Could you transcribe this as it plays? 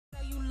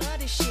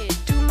this shit.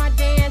 Do my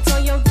dance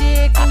on your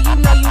dick, ooh, you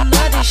know you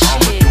love this shit.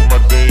 I'ma do my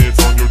dance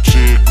on your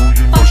chick, ooh,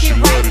 you know she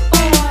love it.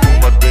 Do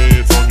my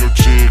dance on your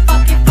chick, ooh,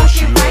 you know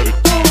she love it.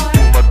 Do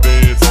my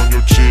dance on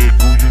your chick,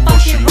 ooh, you know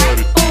she love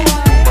it. Do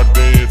my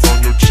dance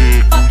on your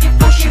chick, ooh, you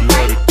know she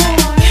love it.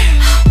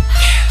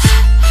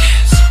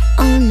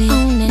 Own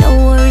it, no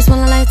worries when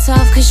the lights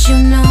off, cause you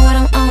know what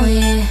I'm on,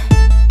 yeah.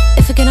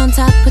 If I get on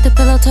top with the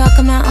pillow talk,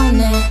 I'm not on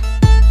it.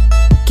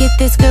 Get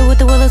this good with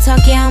the willow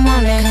talk, yeah, I'm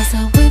on it. Cause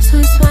I whip,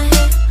 switch, swap.